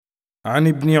عن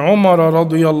ابن عمر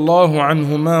رضي الله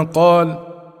عنهما قال: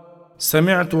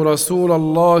 سمعت رسول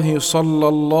الله صلى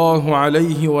الله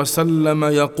عليه وسلم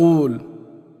يقول: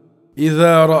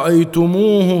 إذا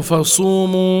رأيتموه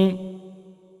فصوموا،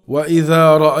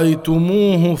 وإذا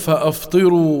رأيتموه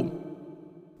فأفطروا،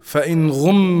 فإن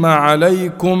غم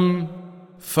عليكم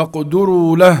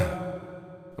فاقدروا له.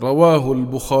 رواه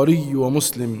البخاري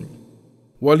ومسلم.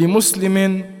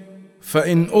 ولمسلم: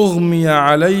 فإن أغمي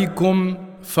عليكم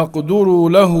فاقدروا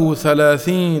له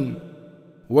 30.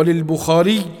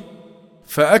 وللبخاري: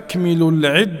 فأكملوا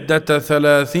العدة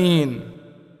 30.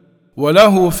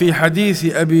 وله في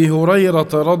حديث أبي هريرة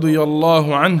رضي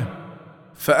الله عنه: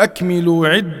 فأكملوا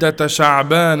عدة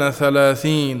شعبان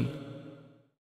 30.